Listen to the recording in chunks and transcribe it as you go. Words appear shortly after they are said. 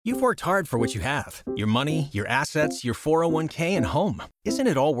You've worked hard for what you have. Your money, your assets, your 401k, and home. Isn't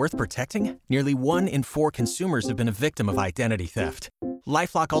it all worth protecting? Nearly 1 in 4 consumers have been a victim of identity theft.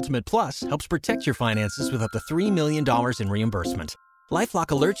 LifeLock Ultimate Plus helps protect your finances with up to $3 million in reimbursement. LifeLock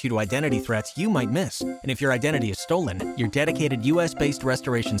alerts you to identity threats you might miss. And if your identity is stolen, your dedicated U.S.-based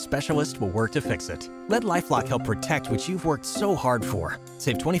restoration specialist will work to fix it. Let LifeLock help protect what you've worked so hard for.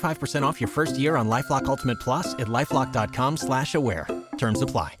 Save 25% off your first year on LifeLock Ultimate Plus at LifeLock.com/aware. Terms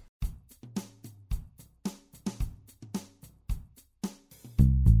apply.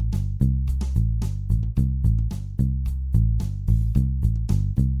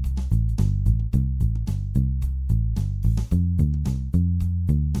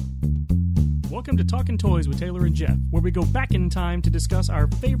 Welcome to Talking Toys with Taylor and Jeff, where we go back in time to discuss our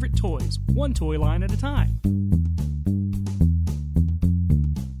favorite toys, one toy line at a time.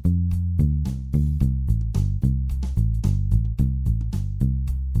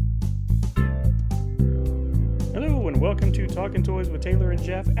 Hello, and welcome to Talking Toys with Taylor and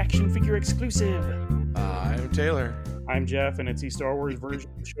Jeff, action figure exclusive. I'm Taylor. I'm Jeff, and it's the Star Wars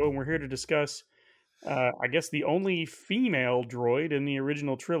version of the show, and we're here to discuss I guess the only female droid in the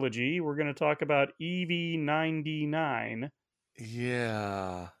original trilogy. We're going to talk about EV-99.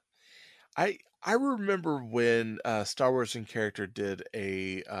 Yeah. I remember when Star Wars in Character did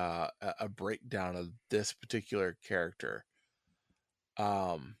a breakdown of this particular character.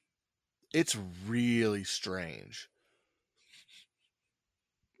 It's really strange.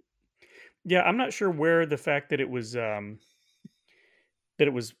 Yeah, I'm not sure where the fact that it was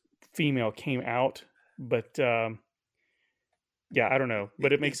female came out, but yeah, I don't know.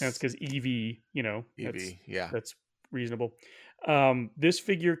 But it makes sense because EV, that's reasonable. This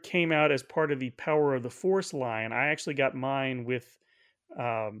figure came out as part of the Power of the Force line. I actually got mine with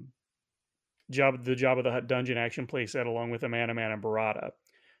Jabba the Hutt Dungeon action playset along with Amana Man and Barada.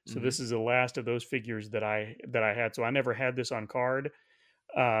 So this is the last of those figures that I had. So I never had this on card,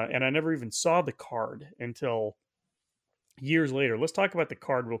 and I never even saw the card until years later. Let's talk about the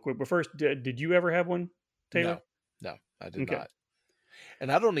card real quick. But first, did you ever have one, Taylor? No, I did not.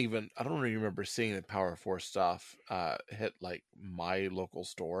 And I don't even remember seeing the Power of Force stuff hit like my local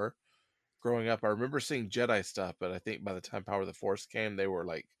store growing up. I remember seeing Jedi stuff, but I think by the time Power of the Force came, they were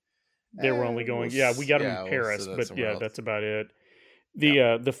like they were only going. We got them in Paris, but yeah, that's about it.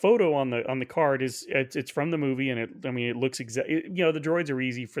 The photo on the card is it's from the movie, and it looks exactly. The droids are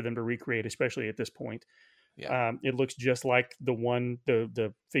easy for them to recreate, especially at this point. Yeah. It looks just like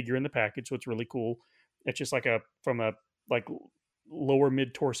the figure in the package, so it's really cool. It's just like from a lower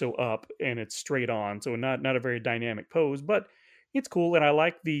mid torso up, and it's straight on, so not a very dynamic pose, but it's cool. And I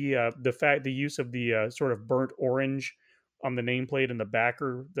like the use of the sort of burnt orange on the nameplate and the back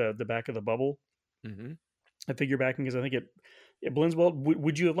or the back of the bubble. Mm-hmm. The figure backing, because I think it blends well.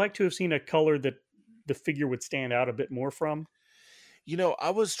 Would you have liked to have seen a color that the figure would stand out a bit more from?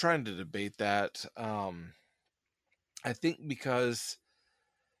 I was trying to debate that. I think because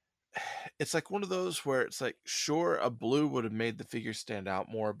it's like one of those where it's like, sure, a blue would have made the figure stand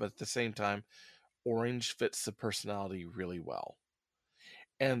out more, but at the same time, orange fits the personality really well.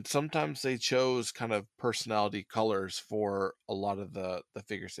 And sometimes they chose kind of personality colors for a lot of the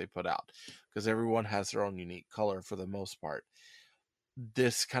figures they put out, because everyone has their own unique color for the most part.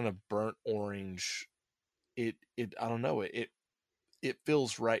 This kind of burnt orange, I don't know, it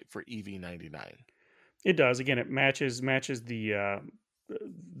feels right for EV-99. It does. Again, it matches the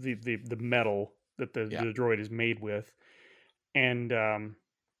metal that the droid is made with, and I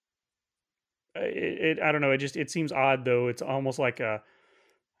don't know. It seems odd though. It's almost like I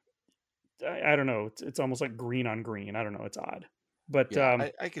don't know. It's almost like green on green. I don't know. It's odd, but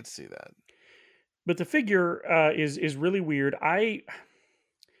I could see that. But the figure is really weird. I'll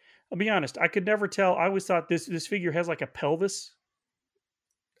be honest. I could never tell. I always thought this figure has like a pelvis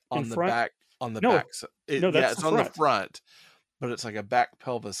on the front. back. On the no, back, it's on the front, but it's like a back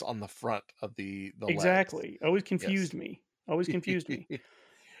pelvis on the front of the exactly. legs. Always confused me. Always confused me.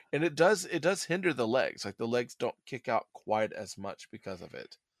 And it does hinder the legs. Like the legs don't kick out quite as much because of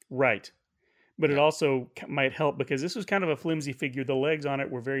it. Right. But it also might help because this was kind of a flimsy figure. The legs on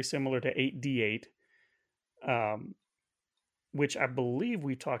it were very similar to 8D8, which I believe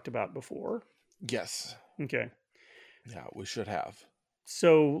we talked about before. Yes. Okay. Yeah, we should have.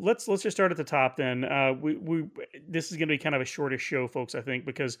 So let's just start at the top then. This is going to be kind of a shortish show, folks, I think,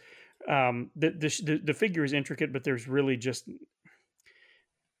 because the figure is intricate, but there's really just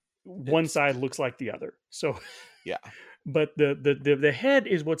one side looks like the other. So yeah. But the head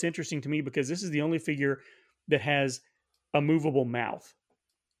is what's interesting to me because this is the only figure that has a movable mouth.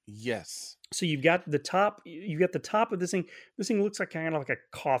 Yes. So you've got the top. You got the top of this thing. This thing looks like kind of like a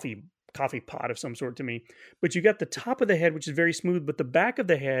coffee pot of some sort to me. But you got the top of the head, which is very smooth, but the back of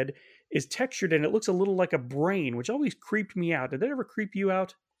the head is textured and it looks a little like a brain, which always creeped me out. Did that ever creep you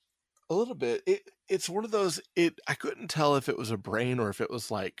out? A little bit. It's one of those. I couldn't tell if it was a brain or if it was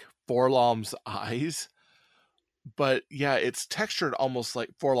like Forlom's eyes. But yeah, it's textured almost like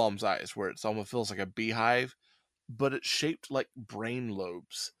Forlom's eyes, where it almost feels like a beehive, but it's shaped like brain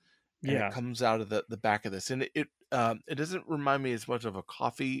lobes, and it Yeah. comes out of the back of this, and it doesn't remind me as much of a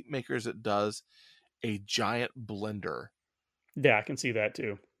coffee maker as it does a giant blender. Yeah, I can see that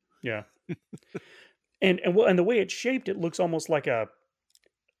too. Yeah. and the way it's shaped, it looks almost like a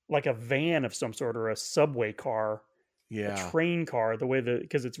van of some sort or a subway car, a Yeah. train car,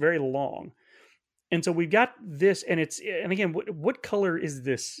 because it's very long. And so we've got this, and again, what color is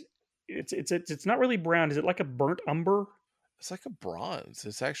this? It's not really brown. Is it like a burnt umber? It's like a bronze.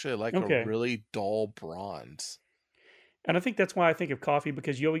 It's actually like a Okay. really dull bronze. And I think that's why I think of coffee,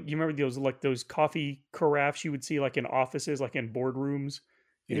 because you remember those coffee carafes you would see like in offices, like in boardrooms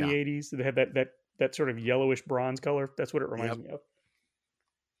in the 80s. They had that sort of yellowish bronze color. That's what it reminds me of.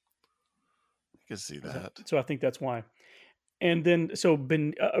 I can see that. So I think that's why. And then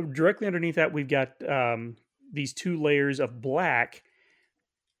directly underneath that, we've got these two layers of black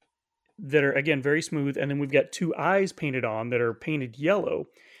that are, again, very smooth. And then we've got two eyes painted on that are painted yellow.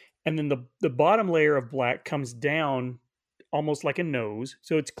 And then the bottom layer of black comes down almost like a nose.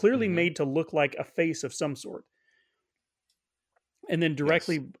 So it's clearly made to look like a face of some sort. And then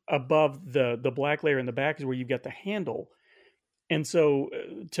directly above the black layer in the back is where you've got the handle. And so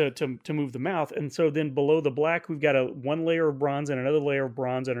to move the mouth. And so then below the black, we've got one layer of bronze and another layer of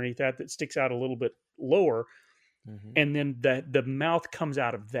bronze underneath that sticks out a little bit lower. And then the mouth comes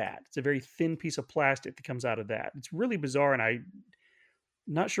out of that. It's a very thin piece of plastic that comes out of that. It's really bizarre, and I'm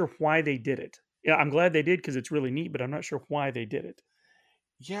not sure why they did it. Yeah, I'm glad they did because it's really neat, but I'm not sure why they did it.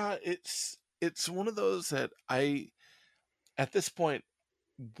 Yeah, it's one of those that at this point,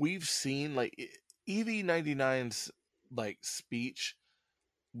 we've seen like EV-99's like speech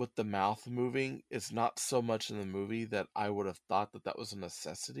with the mouth moving is not so much in the movie that I would have thought that was a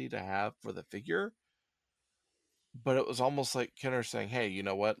necessity to have for the figure. But it was almost like Kenner saying, hey, you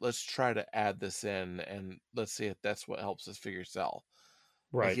know what? Let's try to add this in and let's see if that's what helps this figure sell.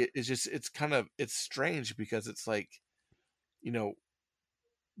 Right. Like it's strange because it's like, you know,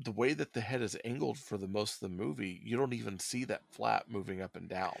 the way that the head is angled for the most of the movie, you don't even see that flap moving up and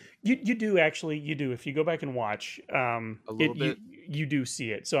down. You do actually. You do. If you go back and watch, a little bit. You do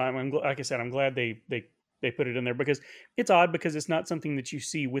see it. So I'm like I said, I'm glad they put it in there because it's odd because it's not something that you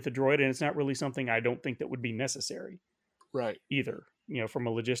see with a droid, and it's not really something I don't think that would be necessary. Right. Either, from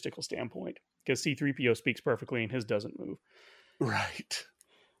a logistical standpoint, because C-3PO speaks perfectly and his doesn't move. Right.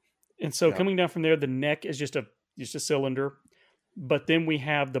 And so coming down from there, the neck is just a cylinder. But then we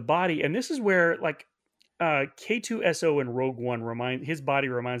have the body, and this is where like K2SO in Rogue One his body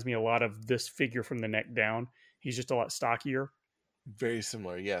reminds me a lot of this figure from the neck down. He's just a lot stockier. Very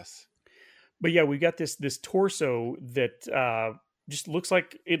similar, yes. But yeah, we got this torso that just looks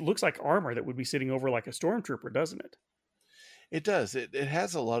like armor that would be sitting over like a stormtrooper, doesn't it? It does. It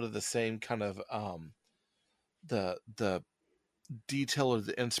has a lot of the same kind of the detail or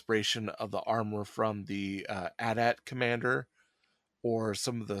the inspiration of the armor from the AT-AT commander or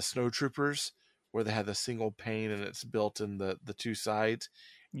some of the snowtroopers where they have the single pane and it's built in the two sides.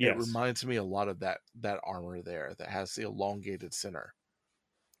 Yes. It reminds me a lot of that armor there that has the elongated center.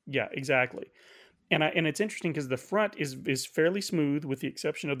 Yeah, exactly. And it's interesting because the front is fairly smooth with the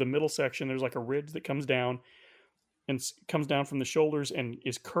exception of the middle section. There's like a ridge that comes down and comes down from the shoulders and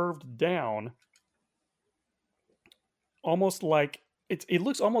is curved down almost like it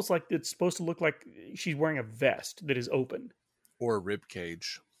looks almost like it's supposed to look like she's wearing a vest that is open. Or a rib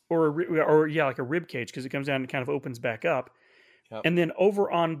cage. Or like a rib cage because it comes down and kind of opens back up. Yep. And then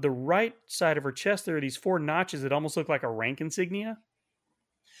over on the right side of her chest, there are these 4 notches that almost look like a rank insignia.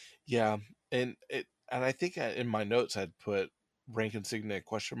 Yeah, and I think in my notes I'd put rank insignia ?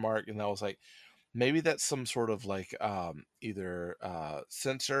 And I was like, maybe that's some sort of like either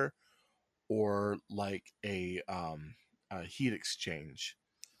sensor or like a heat exchange.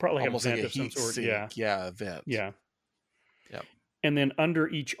 Probably almost like a heat of some sort. sink. Yeah, a vent. Yeah. Yep. And then under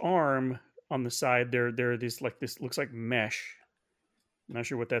each arm on the side, there are this looks like mesh. I'm not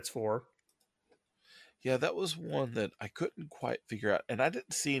sure what that's for. Yeah, that was one that I couldn't quite figure out, and I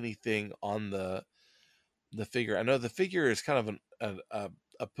didn't see anything on the figure. I know the figure is kind of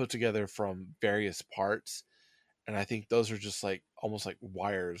a put together from various parts, and I think those are just like almost like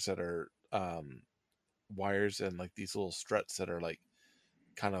wires that are wires and like these little struts that are like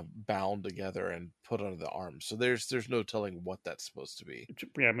kind of bound together and put under the arm. So there's no telling what that's supposed to be.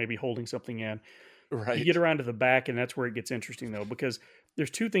 Yeah, maybe holding something in. Right. You get around to the back, and that's where it gets interesting, though, because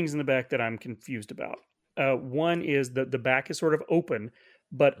there's two things in the back that I'm confused about. One is that the back is sort of open,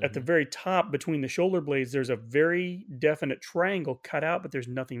 but at the very top between the shoulder blades, there's a very definite triangle cut out, but there's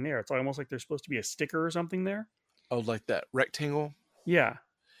nothing there. It's almost like there's supposed to be a sticker or something there. Oh, like that rectangle? Yeah.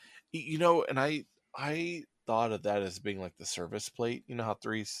 You know, and I thought of that as being like the service plate. You know how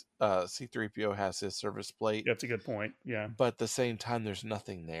C-3PO has his service plate? That's a good point. Yeah. But at the same time, there's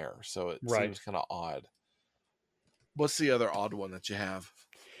nothing there. So it Right. seems kind of odd. What's the other odd one that you have?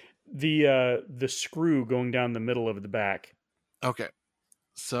 The screw going down the middle of the back. Okay.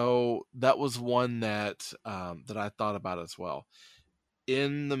 So that was one that that I thought about as well.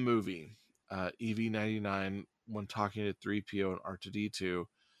 In the movie, EV-99, when talking to 3PO and R2-D2,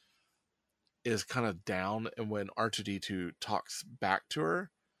 is kind of down, and when R2-D2 talks back to her,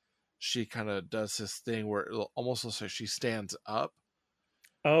 she kind of does this thing where it almost looks like she stands up.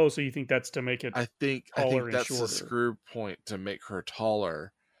 Oh, so you think that's to make it I think that's shorter. the screw point to make her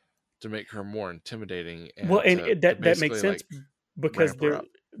taller, to make her more intimidating. And well, and that makes sense, like, because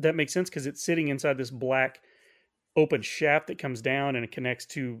that makes sense because it's sitting inside this black open shaft that comes down and it connects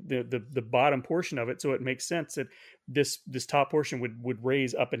to the bottom portion of it. So it makes sense that this top portion would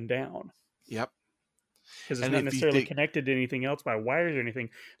raise up and down. Yep. Because it's not necessarily connected to anything else by wires or anything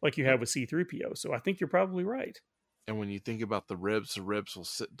like you have with C-3PO. So I think you're probably right. And when you think about the ribs will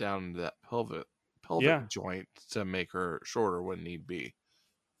sit down into that pelvic joint to make her shorter when need be.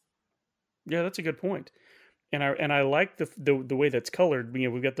 Yeah, that's a good point. And I like the way that's colored. You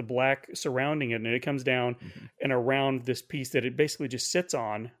know, we've got the black surrounding it, and it comes down and around this piece that it basically just sits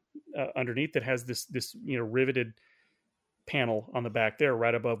on underneath. That has this riveted panel on the back there,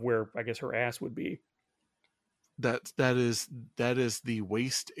 right above where I guess her ass would be. That is the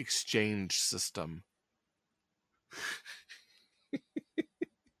waste exchange system.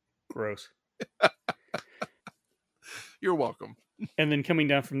 Gross. You're welcome. And then coming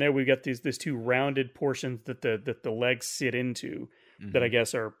down from there, we've got these two rounded portions that the legs sit into, that I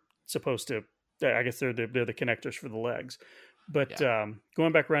guess are supposed to. I guess they're the connectors for the legs. But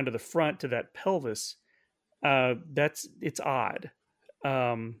going back around to the front to that pelvis, it's odd.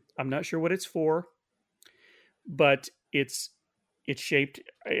 I'm not sure what it's for, but it's shaped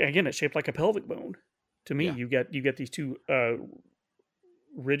again. It's shaped like a pelvic bone. To me, you get these two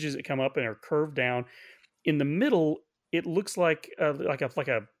ridges that come up and are curved down. In the middle, it looks like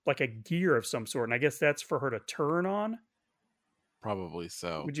a gear of some sort, and I guess that's for her to turn on. Probably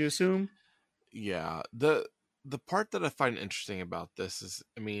so. Would you assume? Yeah. The part that I find interesting about this is,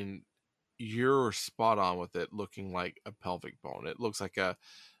 I mean, you're spot on with it looking like a pelvic bone. It looks like a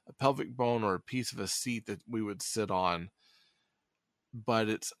pelvic bone or a piece of a seat that we would sit on, but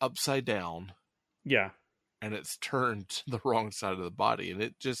it's upside down. Yeah. And it's turned to the wrong side of the body. And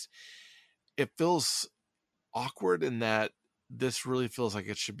it feels awkward in that this really feels like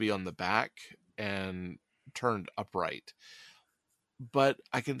it should be on the back and turned upright. But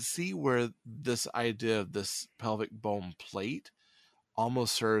I can see where this idea of this pelvic bone plate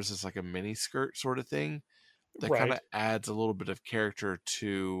almost serves as like a mini skirt sort of thing that kind of adds a little bit of character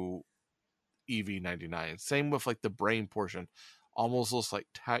to EV-99. Same with like the brain portion. Almost looks like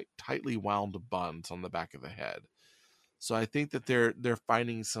tightly wound buns on the back of the head. So I think that they're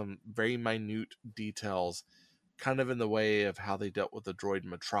finding some very minute details, kind of in the way of how they dealt with the droid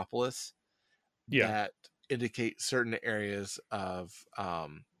Metropolis, that indicate certain areas of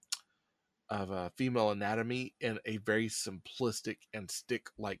female anatomy in a very simplistic and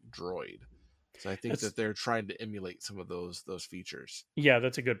stick-like droid. So I think that they're trying to emulate some of those features. Yeah,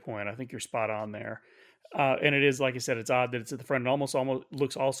 that's a good point. I think you're spot on there. And it is, like I said, it's odd that it's at the front. It almost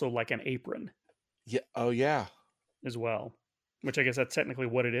looks also like an apron. Yeah. Oh, yeah. As well, which I guess that's technically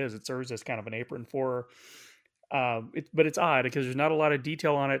what it is. It serves as kind of an apron for her. But it's odd because there's not a lot of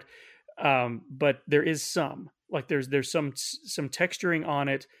detail on it. But there is some. Like there's some texturing on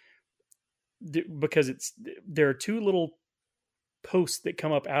it because there are two little posts that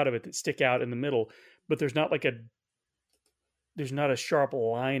come up out of it that stick out in the middle, but there's not a sharp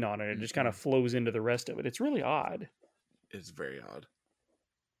line on it. It just kind of flows into the rest of it. It's really odd. It's very odd.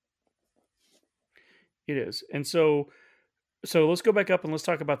 It is. And so let's go back up and let's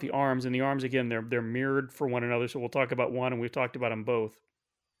talk about the arms. And the arms, again, they're mirrored for one another. So we'll talk about one, and we've talked about them both.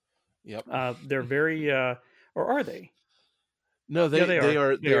 Yep. They're very, or are they? No, they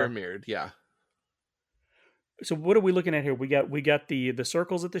are mirrored. Yeah. So what are we looking at here? We got the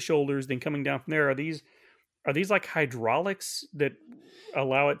circles at the shoulders. Then coming down from there, are these like hydraulics that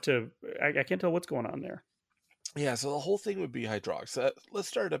allow it to? I can't tell what's going on there. Yeah, so the whole thing would be hydraulics. Let's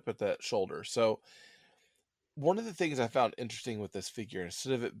start up at that shoulder. So one of the things I found interesting with this figure,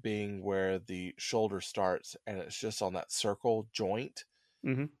 instead of it being where the shoulder starts and it's just on that circle joint,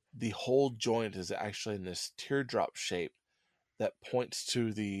 Mm-hmm. the whole joint is actually in this teardrop shape that points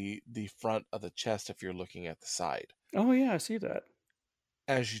to the front of the chest if you're looking at the side. Oh yeah, I see that.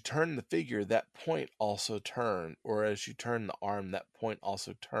 As you turn the figure, that point also turn, or as you turn the arm, that point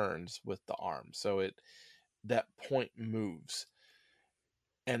also turns with the arm. So that point moves.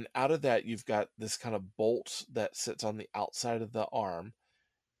 And out of that, you've got this kind of bolt that sits on the outside of the arm,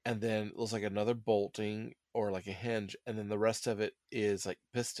 and then it looks like another bolting or like a hinge, and then the rest of it is like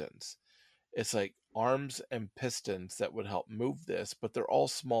pistons. It's like arms and pistons that would help move this, but they're all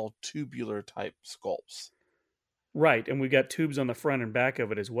small tubular type sculpts. Right, and we've got tubes on the front and back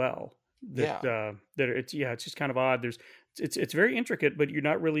of it as well. Yeah. It's just kind of odd. It's very intricate, but you're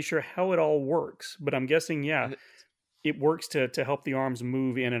not really sure how it all works. But I'm guessing, And it works to help the arms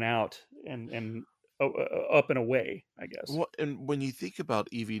move in and out and up and away, I guess. well, and when you think about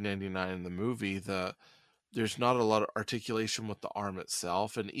EV-99 in the movie, there's not a lot of articulation with the arm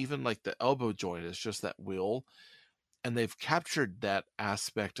itself, and even like the elbow joint is just that wheel, and they've captured that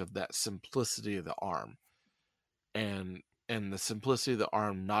aspect of that simplicity of the arm, and the simplicity of the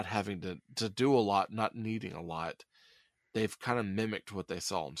arm not having to do a lot, not needing a lot. They've kind of mimicked what they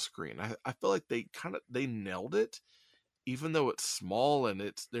saw on screen. I feel like they nailed it, even though it's small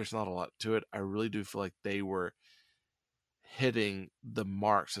and there's not a lot to it. I really do feel like they were hitting the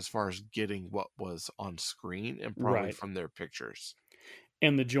marks as far as getting what was on screen and probably Right. from their pictures.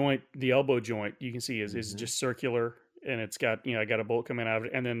 And the elbow joint, you can see is Mm-hmm. just circular, and it's got I got a bolt coming out of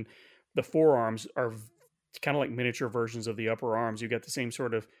it, and then the forearms are kind of like miniature versions of the upper arms. You got the same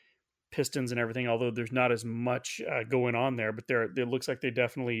sort of pistons and everything, although there's not as much going on there. But it looks like they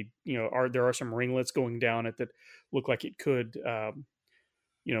definitely there are some ringlets going down it that look like it could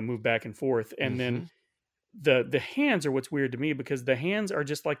move back and forth. And Mm-hmm. then the hands are what's weird to me, because the hands are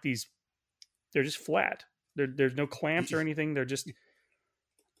just like these. They're just flat. There's no clamps or anything. They're just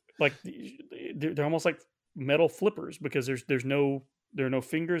like they're almost like metal flippers, because there are no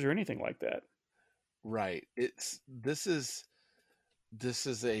fingers or anything like that. Right. This is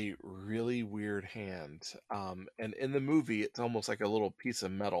a really weird hand. And in the movie, it's almost like a little piece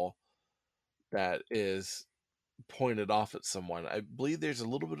of metal that is pointed off at someone. I believe there's a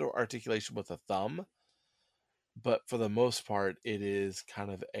little bit of articulation with a thumb, but for the most part, it is kind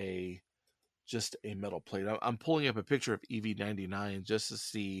of just a metal plate. I'm pulling up a picture of EV-99 just to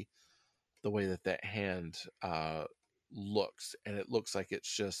see the way that hand looks, and it looks like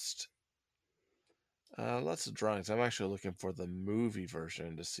it's just lots of drawings. I'm actually looking for the movie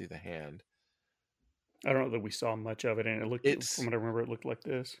version to see the hand. I don't know that we saw much of it, and from what I remember, it looked like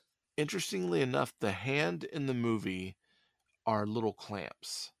this. Interestingly enough, the hand in the movie are little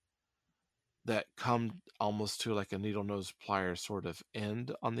clamps that come almost to like a needle nose plier sort of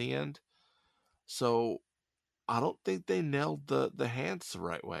end on the end. So I don't think they nailed the hands the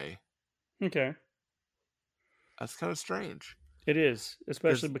right way. Okay. That's kind of strange. It is,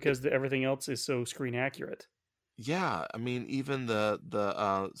 especially because everything else is so screen accurate. Yeah, I mean, even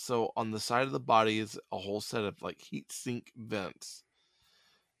so on the side of the body is a whole set of like heat sink vents.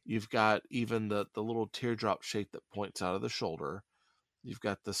 You've got even the little teardrop shape that points out of the shoulder. You've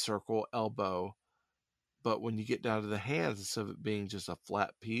got the circle elbow, but when you get down to the hands, instead of it being just a flat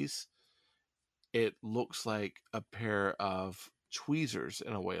piece, it looks like a pair of tweezers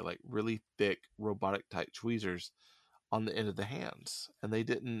in a way, like really thick robotic type tweezers on the end of the hands, and they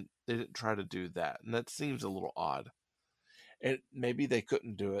didn't try to do that, and that seems a little odd. And maybe they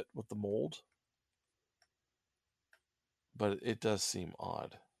couldn't do it with the mold, but it does seem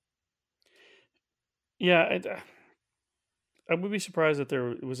odd. Yeah, I would be surprised if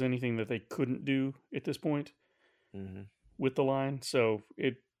there was anything that they couldn't do at this point with the line. So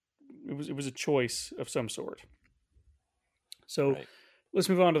it was a choice of some sort. So right. Let's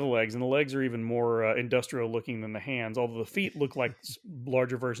move on to the legs, and the legs are even more industrial looking than the hands, although the feet look like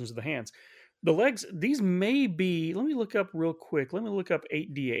larger versions of the hands. The legs, these may be, let me look up real quick. Let me look up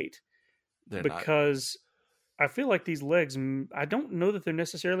 8D8 because I feel like these legs, I don't know that they're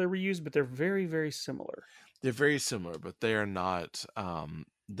necessarily reused, but they're very, very similar. They're very similar, but they are not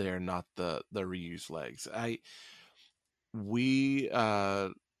the reused legs.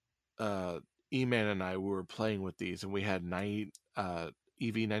 E-Man and I were playing with these, and we had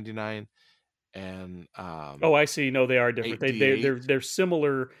EV-99 and oh, I see. No, they are different. They're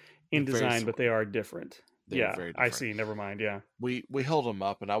similar in design, but they are different. Very different. I see. Never mind. Yeah, we held them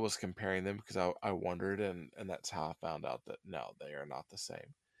up, and I was comparing them because I wondered, and that's how I found out that no, they are not the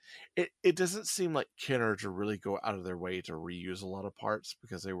same. It doesn't seem like Kenner to really go out of their way to reuse a lot of parts,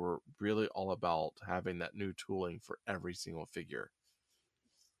 because they were really all about having that new tooling for every single figure.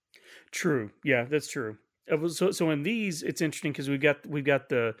 True. Yeah, that's true. So in these, it's interesting because we've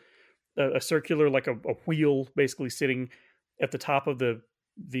got a circular, like a wheel basically sitting at the top of the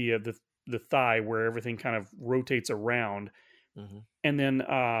thigh where everything kind of rotates around. Mm-hmm. And then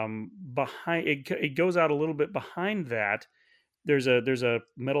behind it goes out a little bit behind that. There's a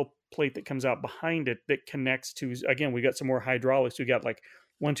metal plate that comes out behind it that connects to, again, we got some more hydraulics. We got like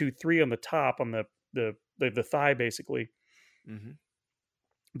 1, 2, 3 on the top on the thigh basically. Mm-hmm.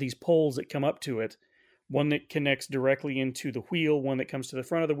 These poles that come up to it, one that connects directly into the wheel, one that comes to the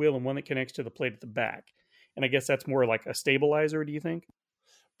front of the wheel, and one that connects to the plate at the back. And I guess that's more like a stabilizer, do you think?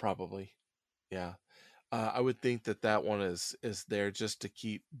 Probably. Yeah. I would think that one is there just to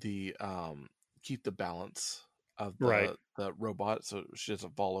keep the balance of the robot, so she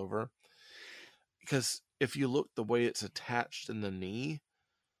doesn't fall over. Because if you look the way it's attached in the knee,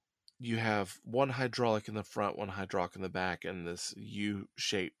 you have one hydraulic in the front, one hydraulic in the back, and this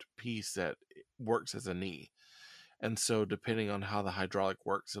U-shaped piece that works as a knee. And so depending on how the hydraulic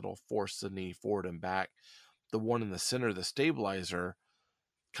works, it'll force the knee forward and back. The one in the center, the stabilizer,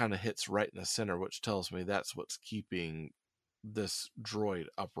 kind of hits right in the center, which tells me that's what's keeping this droid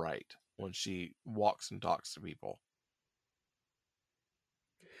upright when she walks and talks to people.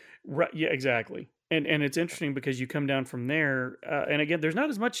 Right. Yeah, exactly. And it's interesting because you come down from there, and again, there's not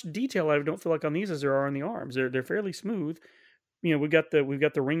as much detail, I don't feel like, on these as there are on the arms. They're fairly smooth. You know, we've got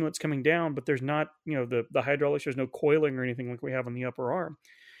the ringlets coming down, but there's not, you know, the hydraulics. There's no coiling or anything like we have on the upper arm.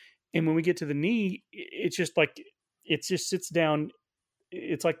 And when we get to the knee, it's just like it just sits down.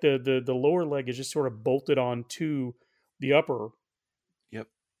 It's like the lower leg is just sort of bolted on to the upper. Yep.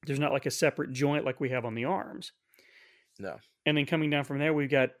 There's not like a separate joint like we have on the arms. No. And then coming down from there, we've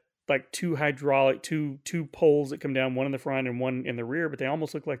got like two poles that come down, one in the front and one in the rear, but they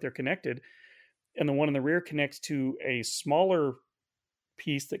almost look like they're connected. And the one in the rear connects to a smaller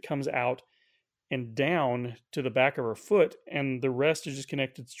piece that comes out and down to the back of her foot, and the rest is just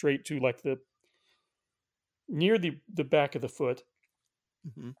connected straight to like near the back of the foot.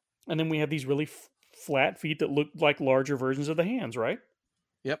 Mm-hmm. And then we have these really flat feet that look like larger versions of the hands, right?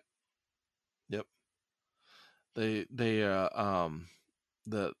 Yep.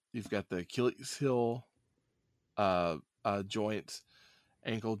 You've got the Achilles heel joint,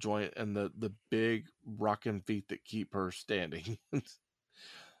 ankle joint, and the big rocking feet that keep her standing.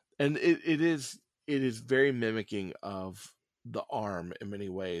 And it is very mimicking of the arm in many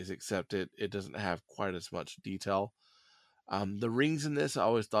ways, except it doesn't have quite as much detail. The rings in this I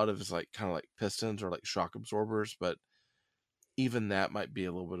always thought of as like kind of like pistons or like shock absorbers, but even that might be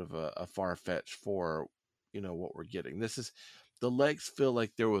a little bit of a far fetch for, you know, what we're getting. The legs feel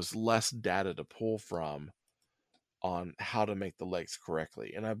like there was less data to pull from on how to make the legs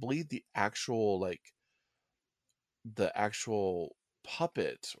correctly. And I believe the actual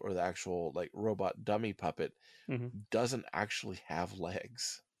puppet, or the actual like robot dummy puppet, doesn't actually have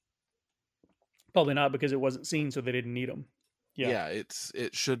legs. Probably not, because it wasn't seen, so they didn't need them. Yeah,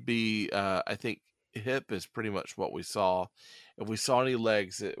 it should be. I think hip is pretty much what we saw. If we saw any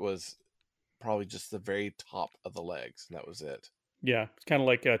legs, it was probably just the very top of the legs, and that was it. Yeah, it's kind of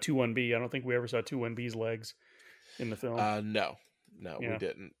like 2-1B. I don't think we ever saw 2-1B's legs in the film. No, we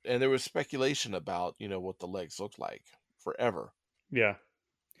didn't. And there was speculation about, you know, what the legs looked like forever. Yeah.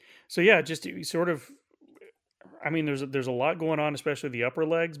 So yeah, just sort of. I mean, there's a lot going on, especially the upper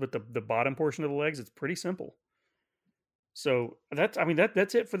legs, but the bottom portion of the legs, it's pretty simple. So that's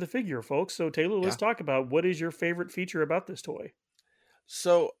it for the figure, folks. So Taylor, let's talk about, what is your favorite feature about this toy?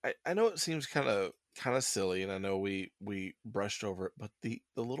 So I know it seems kind of silly, and I know we brushed over it, but the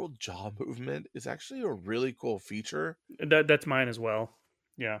little jaw movement is actually a really cool feature. That's mine as well.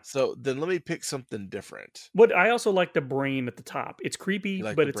 Yeah. So then let me pick something different. What I also like the brain at the top. It's creepy,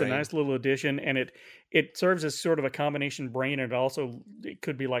 but it's brain? A nice little addition, and it serves as sort of a combination brain, and it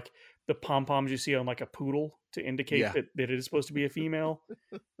could be like the pom poms you see on like a poodle to indicate that it is supposed to be a female.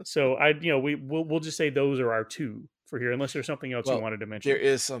 So we'll just say those are our two for here, unless there's something else you wanted to mention. There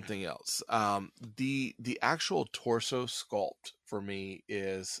is something else. The actual torso sculpt for me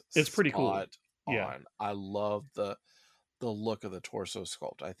it's pretty cool. On. Yeah, I love the look of the torso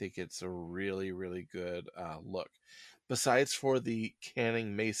sculpt. I think it's a really, really good look. Besides for the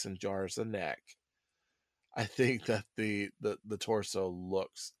canning mason jars and neck, I think that the torso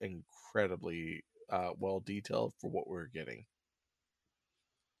looks incredibly well detailed for what we're getting.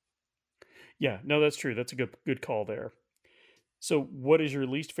 Yeah, no, that's true. That's a good call there. So what is your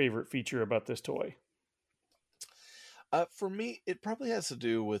least favorite feature about this toy? For me, it probably has to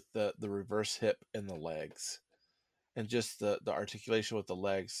do with the reverse hip and the legs, and just the articulation with the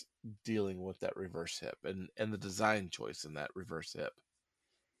legs dealing with that reverse hip, and the design choice in that reverse hip.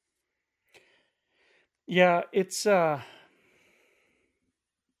 Yeah, it's a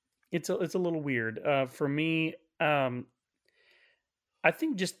little weird. For me, I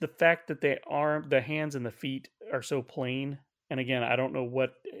think just the fact that the hands and the feet are so plain, and again, I don't know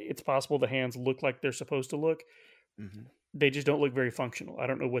what, it's possible the hands look like they're supposed to look. Mm-hmm. They just don't look very functional. I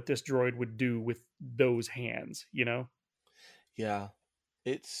don't know what this droid would do with those hands, you know? Yeah.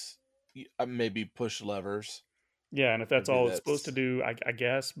 It's maybe push levers. Yeah, and if that's all it's supposed to do, I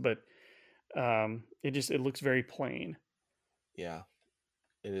guess, but it looks very plain. Yeah.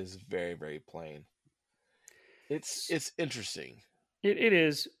 It is very, very plain. It's interesting. It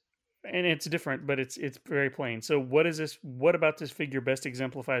is, and it's different, but it's very plain. So what about this figure best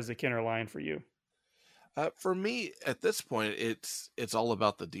exemplifies the Kenner line for you? For me, at this point, it's all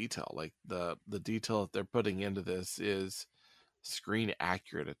about the detail. Like the detail that they're putting into this is screen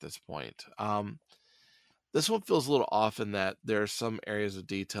accurate at this point. This one feels a little off in that there are some areas of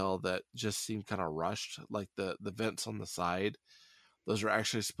detail that just seem kind of rushed, like the vents on the side. Those are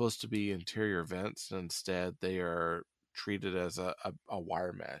actually supposed to be interior vents, and instead they are treated as a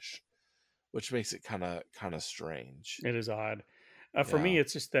wire mesh, which makes it kind of strange. It is odd. For me,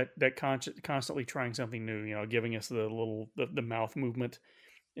 it's just that constantly trying something new, you know, giving us the mouth movement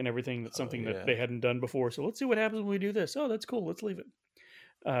and everything. That's something that they hadn't done before. So let's see what happens when we do this. Oh, that's cool. Let's leave it.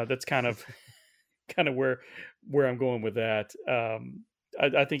 That's kind of where I'm going with that. I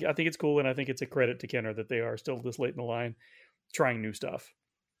think it's cool, and I think it's a credit to Kenner that they are still this late in the line trying new stuff.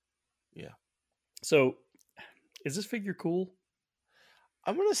 Yeah. So, is this figure cool?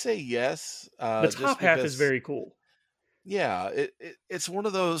 I'm gonna say yes. The top half is very cool. Yeah, it's one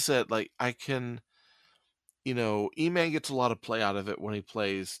of those that, like, I can, you know, E-Man gets a lot of play out of it when he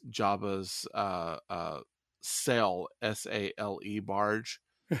plays Jabba's sail, S-A-L-E barge,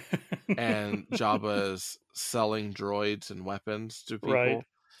 and Jabba's selling droids and weapons to people. Right.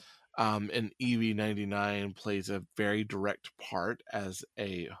 And EV-99 plays a very direct part as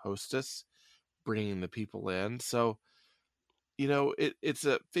a hostess, bringing the people in. So, you know, it's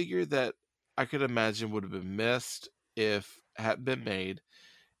a figure that I could imagine would have been missed if it hadn't been made.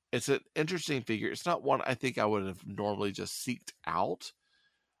 It's an interesting figure. It's not one I think I would have normally just seeked out,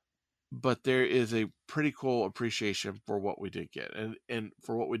 but there is a pretty cool appreciation for what we did get. And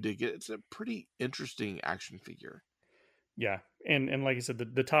for what we did get, it's a pretty interesting action figure. Yeah. And like I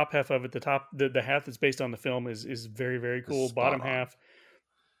said, the top half of it, the half that's based on the film is very, very cool. Bottom half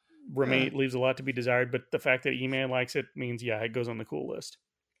leaves a lot to be desired, but the fact that E-Man likes it means, it goes on the cool list.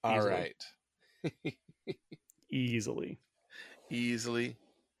 All right. Easily.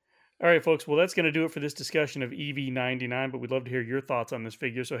 All right, folks. Well, that's going to do it for this discussion of EV-99, but we'd love to hear your thoughts on this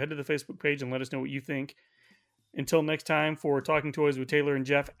figure. So head to the Facebook page and let us know what you think. Until next time, for Talking Toys with Taylor and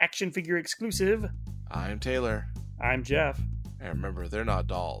Jeff, action figure exclusive. I'm Taylor. I'm Jeff. And remember, they're not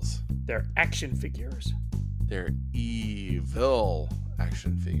dolls. They're action figures. They're evil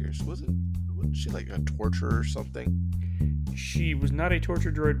action figures. Wasn't she like a torturer or something? She was not a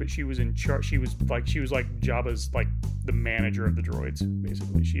torture droid, but she was in charge. She was like Jabba's, like, the manager of the droids,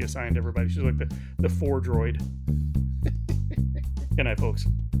 basically. She assigned everybody. She was like the 4 droid. Good night, folks.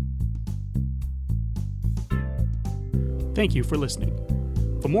 Thank you for listening.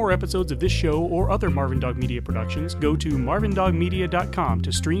 For more episodes of this show or other Marvin Dog Media productions, go to marvindogmedia.com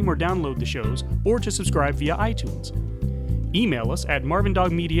to stream or download the shows or to subscribe via iTunes. Email us at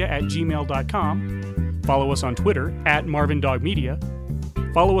marvindogmedia@gmail.com. Follow us on Twitter @MarvinDogMedia.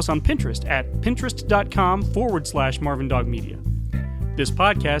 Follow us on Pinterest at pinterest.com/MarvinDogMedia. This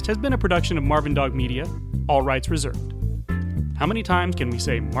podcast has been a production of Marvin Dog Media, all rights reserved. How many times can we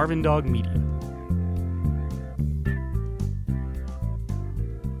say Marvin Dog Media?